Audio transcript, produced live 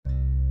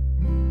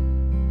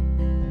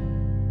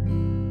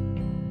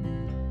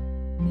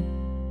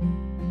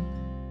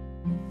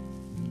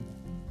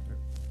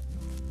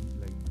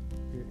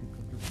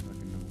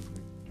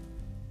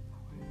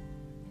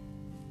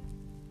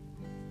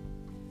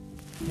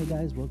Hey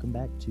guys, welcome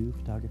back to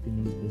Photography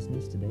Means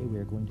Business. Today we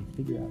are going to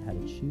figure out how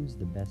to choose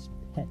the best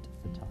pet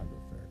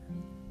photographer.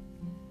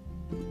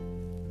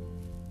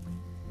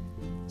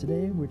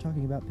 Today we're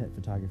talking about pet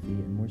photography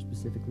and more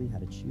specifically how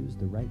to choose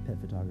the right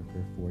pet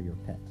photographer for your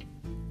pet.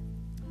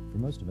 For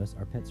most of us,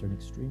 our pets are an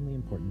extremely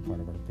important part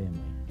of our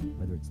family,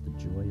 whether it's the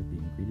joy of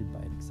being greeted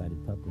by an excited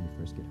pup when you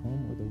first get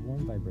home or the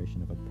warm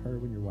vibration of a purr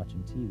when you're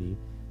watching TV.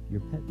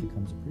 Your pet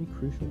becomes a pretty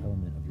crucial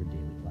element of your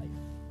daily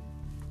life.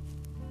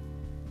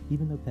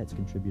 Even though pets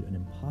contribute an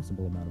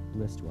impossible amount of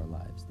bliss to our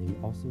lives, they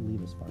also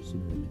leave us far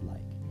sooner than we'd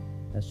like.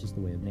 That's just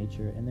the way of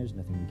nature, and there's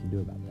nothing you can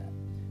do about that.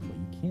 What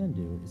you can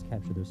do is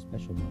capture those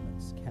special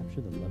moments,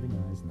 capture the loving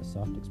eyes and the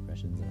soft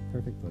expressions in a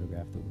perfect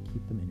photograph that will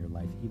keep them in your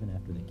life even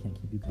after they can't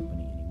keep you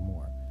company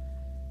anymore.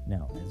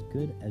 Now, as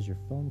good as your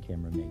phone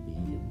camera may be,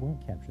 it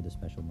won't capture the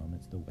special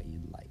moments the way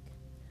you'd like.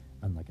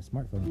 Unlike a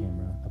smartphone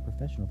camera, a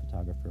professional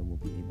photographer will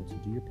be able to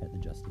do your pet the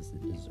justice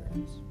it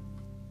deserves.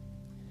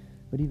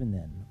 But even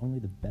then, only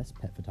the best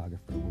pet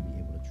photographer will be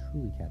able to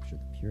truly capture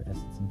the pure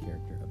essence and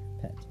character of your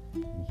pet,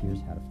 and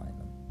here's how to find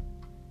them.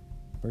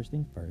 First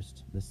thing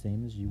first, the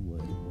same as you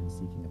would when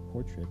seeking a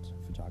portrait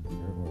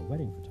photographer or a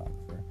wedding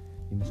photographer,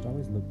 you must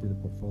always look through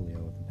the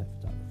portfolio of the pet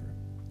photographer.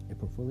 A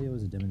portfolio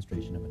is a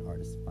demonstration of an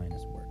artist's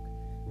finest work,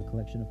 a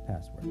collection of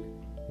past work.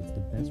 It's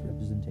the best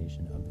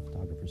representation of the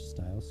photographer's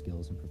style,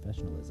 skills, and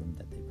professionalism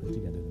that they put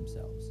together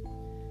themselves.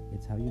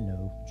 It's how you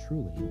know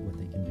truly what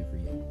they can do for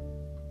you.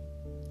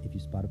 If you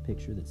spot a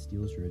picture that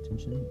steals your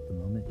attention the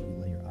moment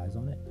you lay your eyes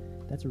on it,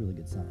 that's a really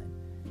good sign.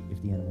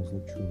 If the animals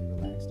look truly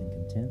relaxed and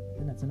content,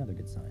 then that's another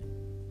good sign.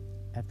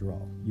 After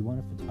all, you want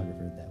a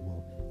photographer that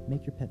will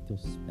make your pet feel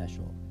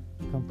special,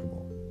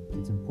 comfortable.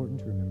 It's important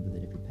to remember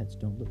that if your pets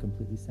don't look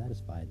completely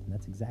satisfied, then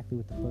that's exactly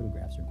what the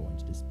photographs are going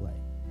to display,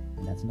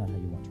 and that's not how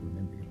you want to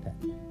remember your pet.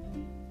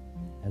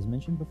 As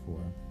mentioned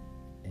before,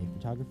 a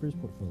photographer's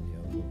portfolio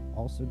will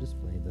also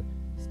display the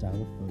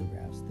style of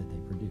photographs that they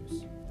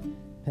produce.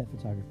 Pet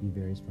photography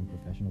varies from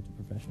professional to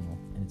professional,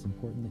 and it's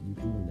important that you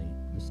can relate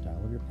the style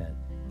of your pet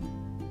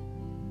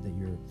that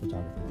your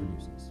photographer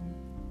produces.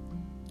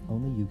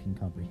 Only you can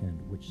comprehend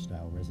which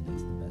style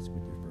resonates the best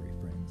with your furry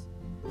friends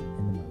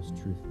in the most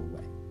truthful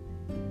way.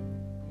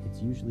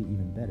 It's usually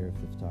even better if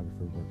the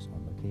photographer works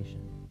on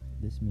location.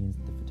 This means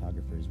that the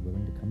photographer is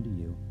willing to come to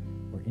you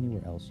or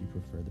anywhere else you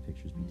prefer the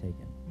pictures be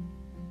taken.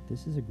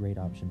 This is a great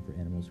option for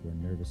animals who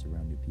are nervous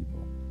around new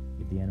people.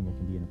 If the animal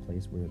can be in a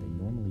place where they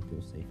normally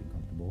feel safe and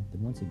comfortable, then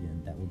once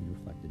again, that will be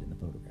reflected in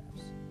the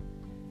photographs.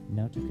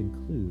 Now to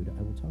conclude,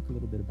 I will talk a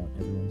little bit about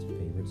everyone's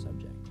favorite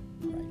subject,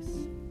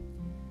 price.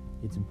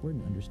 It's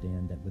important to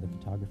understand that with a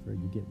photographer,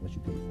 you get what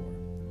you pay for.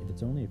 If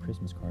it's only a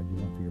Christmas card you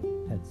want for your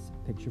pet's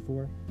picture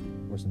for,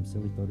 or some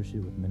silly photo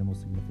shoot with minimal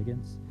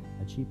significance,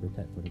 a cheaper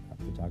pet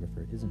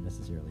photographer isn't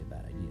necessarily a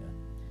bad idea.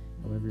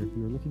 However, if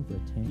you are looking for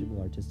a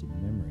tangible artistic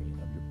memory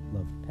of your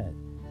loved pet,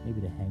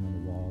 maybe to hang on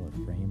the wall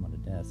or frame on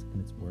a desk,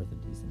 then it's worth a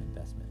decent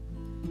investment.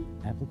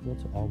 Applicable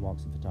to all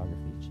walks of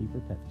photography,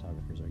 cheaper pet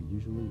photographers are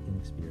usually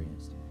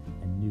inexperienced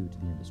and new to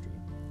the industry.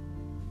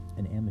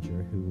 An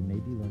amateur who may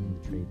be learning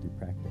the trade through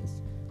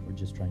practice or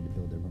just trying to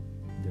build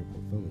their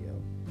portfolio,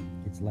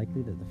 it's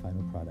likely that the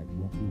final product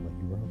won't be what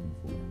you were hoping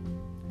for.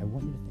 I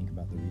want you to think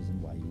about the reason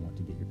why you want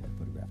to get your pet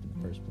photographed in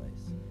the first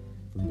place.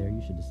 From there,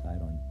 you should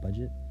decide on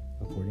budget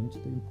according to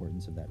the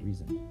importance of that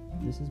reason.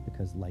 This is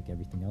because, like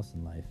everything else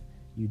in life,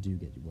 you do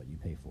get what you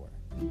pay for.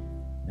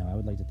 Now, I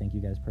would like to thank you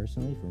guys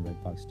personally from Red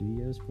Fox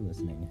Studios for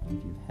listening.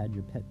 If you've had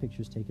your pet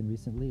pictures taken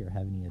recently or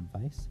have any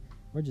advice,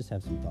 or just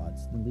have some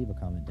thoughts, then leave a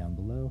comment down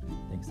below.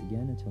 Thanks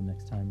again. Until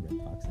next time, Red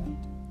Fox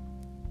out.